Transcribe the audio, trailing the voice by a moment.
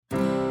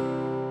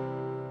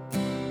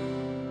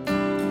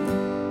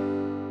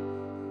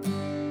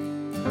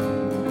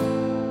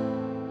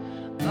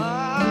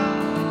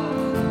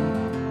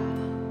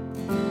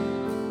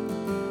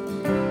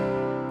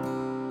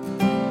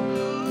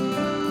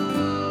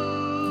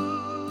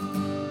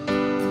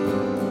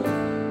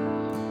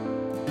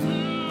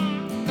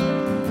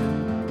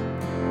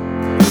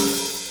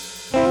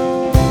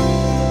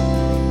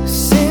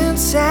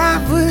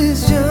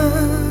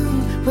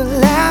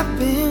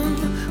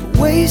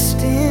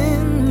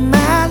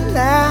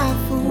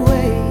life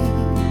away.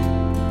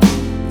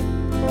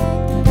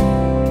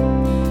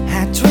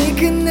 I'd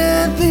drink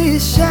another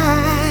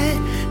shot,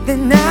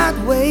 then I'd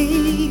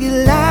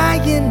wait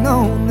lying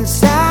on the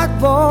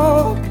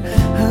sidewalk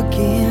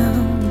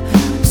again.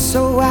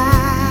 So I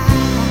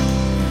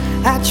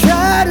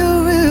try to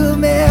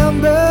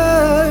remember,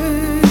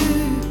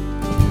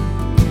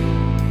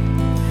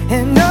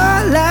 and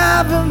all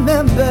I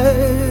remember,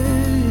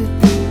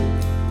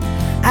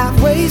 I've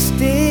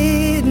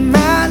wasted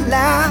my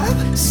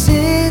life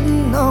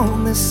sitting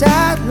on the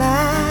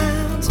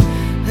sidelines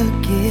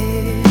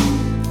again.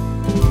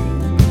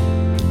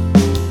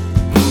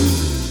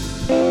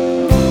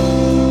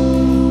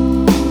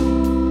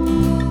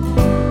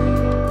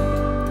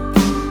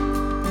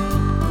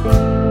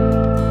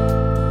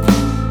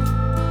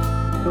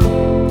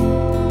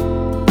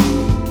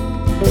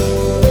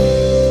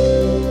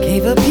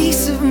 Gave a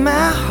piece of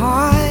my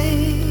heart,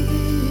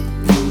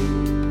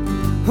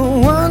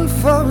 one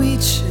for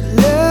each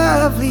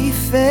lovely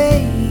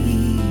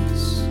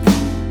face,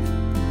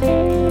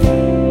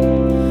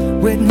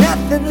 with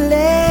nothing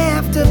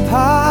left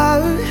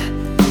apart.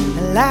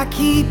 And I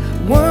keep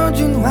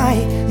wondering why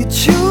you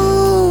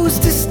choose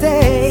to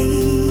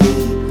stay.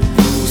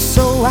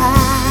 So I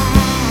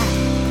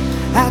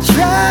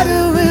try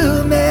to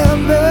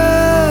remember,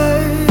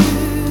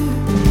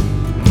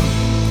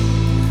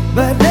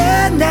 but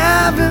then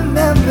I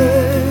remember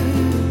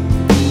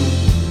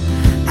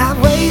I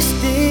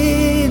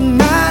wasted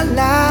my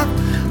life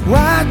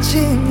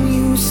watching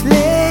you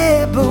slip